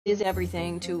is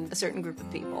everything to a certain group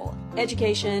of people.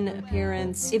 Education,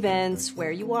 appearance, events,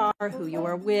 where you are, who you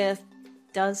are with,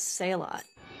 does say a lot.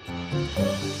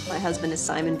 My husband is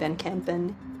Simon Van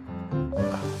Kempen.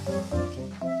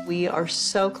 We are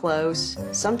so close.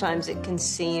 Sometimes it can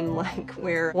seem like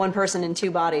we're one person in two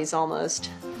bodies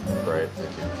almost. Great,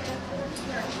 thank you.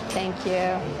 Thank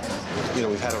you. You know,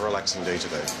 we've had a relaxing day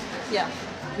today. Yeah.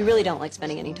 We really don't like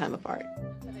spending any time apart.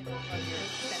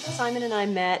 Simon and I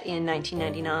met in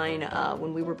 1999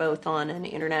 when we were both on an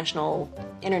international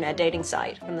internet dating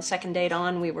site. From the second date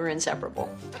on, we were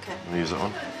inseparable. Okay. Can we use that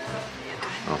one?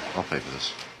 Oh, I'll pay for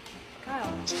this.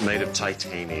 Kyle. It's made of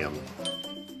titanium.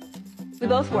 We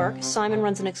both work. Simon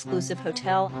runs an exclusive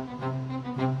hotel.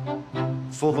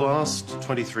 For the last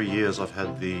 23 years, I've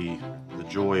had the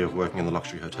joy of working in the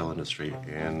luxury hotel industry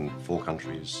in 4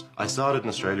 countries. I started in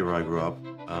Australia, where I grew up.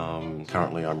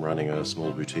 Currently, I'm running a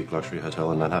small boutique luxury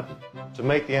hotel in Manhattan. To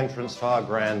make the entrance far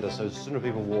grander, so as soon as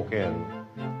people walk in,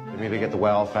 they really get the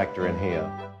wow factor in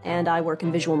here. And I work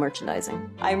in visual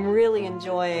merchandising. I'm really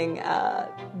enjoying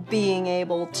being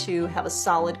able to have a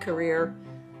solid career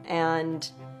and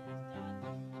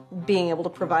being able to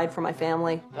provide for my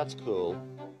family. That's cool.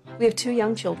 We have 2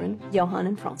 young children, Johan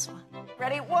and Francois.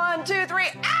 Ready? 1, 2, 3.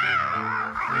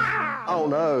 Ah! Oh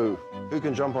no! Who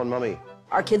can jump on mummy?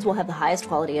 Our kids will have the highest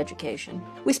quality education.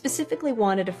 We specifically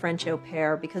wanted a French au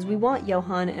pair because we want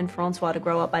Johan and Francois to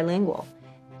grow up bilingual.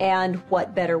 And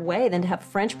what better way than to have a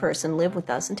French person live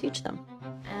with us and teach them?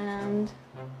 And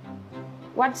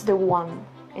what's the one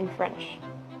in French?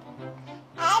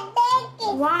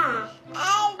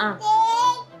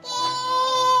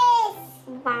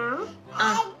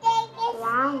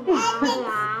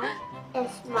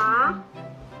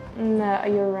 No,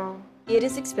 you're wrong. It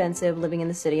is expensive living in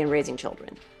the city and raising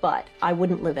children, but I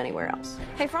wouldn't live anywhere else.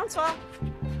 Hey, Francois,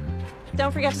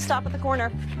 don't forget to stop at the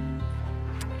corner.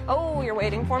 Oh, you're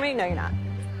waiting for me? No, you're not.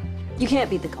 You can't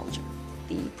beat the culture.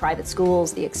 The private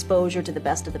schools, the exposure to the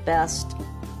best of the best.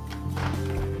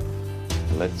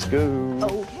 Let's go.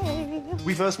 Okay.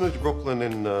 We first moved to Brooklyn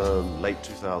in late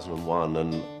 2001,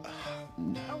 and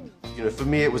you know, for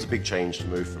me it was a big change to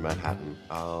move from Manhattan.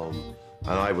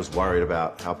 And I was worried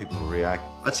about how people would react.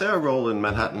 I'd say our role in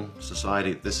Manhattan society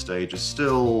at this stage is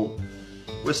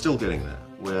we're still getting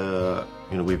there.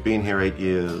 We've been here 8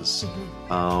 years.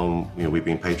 We've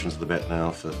been patrons of the Met now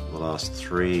for the last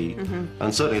 3.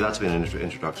 And certainly that's been an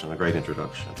introduction, a great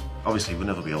introduction. Obviously, we'll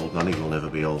never be old money, we'll never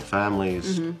be old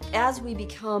families. As we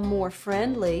become more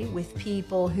friendly with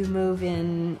people who move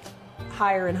in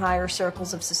higher and higher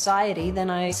circles of society, then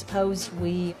I suppose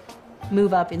we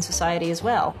move up in society as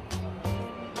well.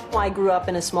 I grew up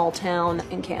in a small town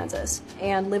in Kansas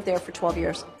and lived there for 12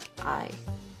 years. I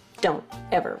don't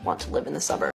ever want to live in the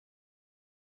suburbs.